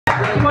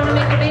You want to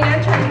make a big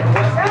entrance?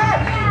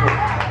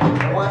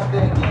 And what's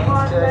the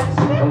gangsters?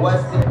 And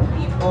what's the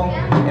people?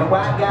 And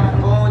why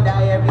God gon'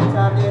 die every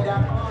time they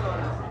die?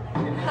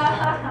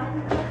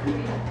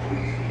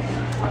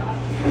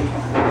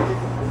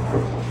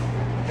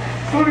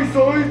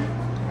 Sorry.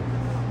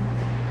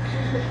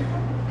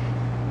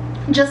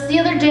 Just the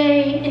other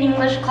day in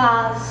English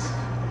class,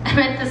 I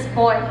met this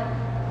boy.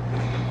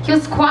 He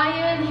was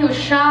quiet, he was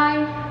shy,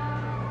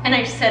 and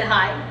I just said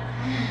hi.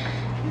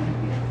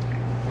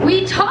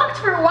 We talked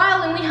for a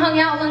while and we hung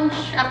out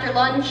after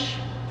lunch,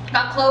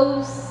 got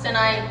close, and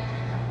I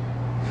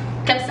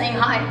kept saying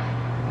hi.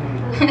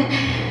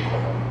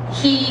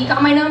 He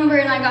got my number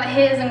and I got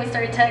his, and we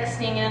started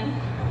texting, and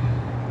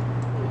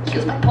he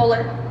was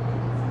bipolar.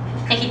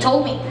 And he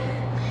told me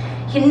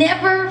he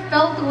never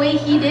felt the way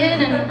he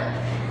did, and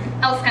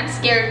I was kind of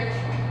scared.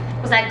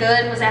 Was that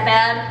good? Was that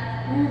bad?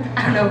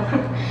 I don't know.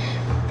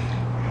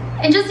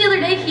 And just the other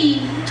day,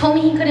 he told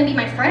me he couldn't be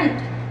my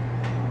friend.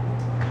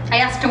 I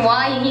asked him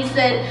why, and he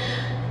said,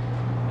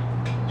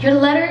 "Your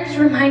letters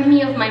remind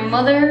me of my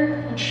mother,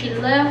 and she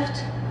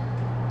left.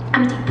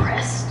 I'm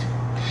depressed."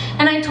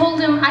 And I told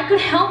him, I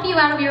could help you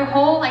out of your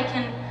hole. I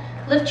can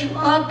lift you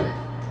up,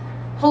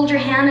 hold your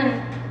hand,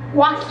 and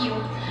walk you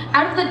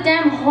out of the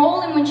damn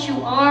hole in which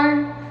you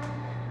are.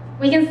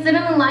 We can sit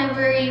in the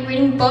library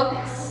reading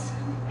books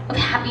of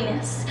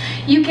happiness.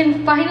 You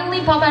can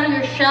finally pop out of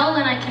your shell,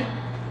 and I can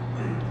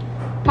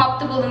pop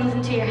the balloons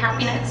into your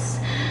happiness.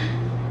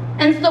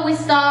 And so we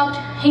stopped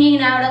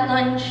hanging out at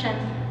lunch, and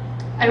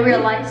I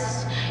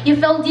realized you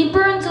fell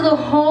deeper into the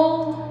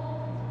hole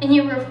and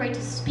you were afraid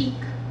to speak.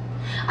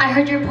 I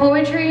heard your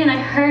poetry and I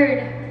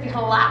heard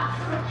your laugh.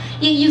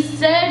 Yet you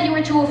said you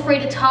were too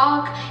afraid to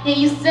talk, yet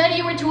you said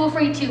you were too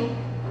afraid to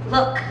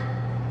look.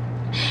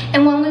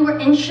 And when we were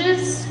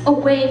inches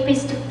away,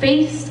 face to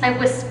face, I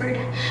whispered,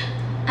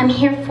 "I'm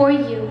here for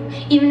you,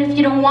 even if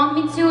you don't want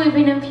me to,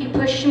 even if you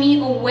push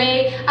me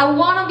away. I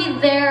want to be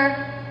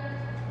there.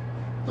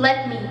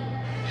 Let me.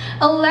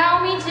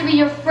 Allow me to be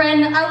your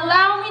friend.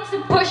 Allow me to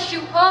push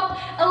you up.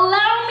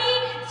 Allow me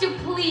to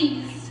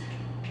please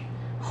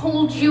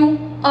hold you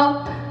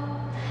up.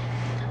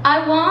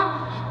 I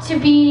want to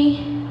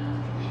be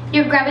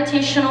your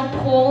gravitational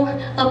pull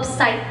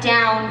upside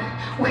down.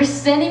 We're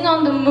sitting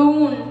on the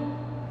moon.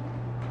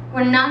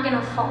 We're not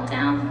gonna fall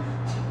down."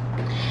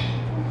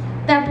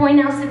 That boy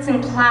now sits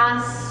in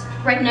class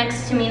right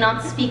next to me,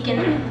 not speaking.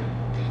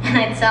 And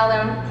I tell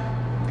him,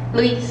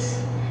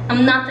 "Luis,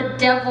 I'm not the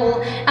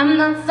devil. I'm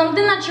not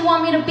something that you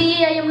want me to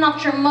be. I am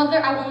not your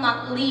mother. I will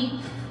not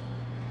leave."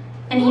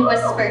 And he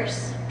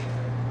whispers,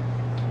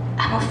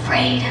 "I'm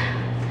afraid."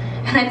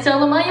 And I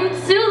tell him, "I am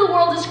too. The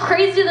world is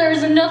crazy. There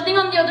is nothing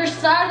on the other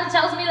side that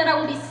tells me that I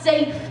will be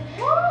safe.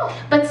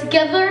 But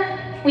together,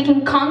 we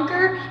can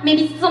conquer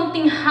maybe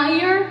something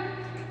higher.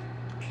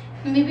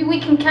 Maybe we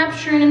can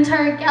capture an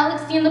entire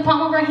galaxy in the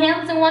palm of our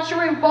hands and watch it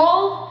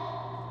revolve,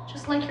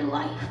 just like your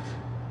life.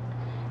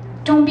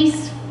 Don't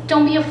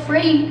be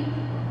afraid,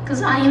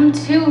 because I am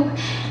too.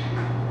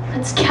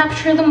 Let's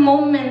capture the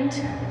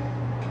moment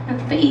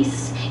and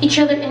face each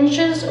other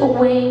inches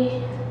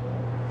away.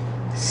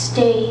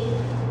 Stay."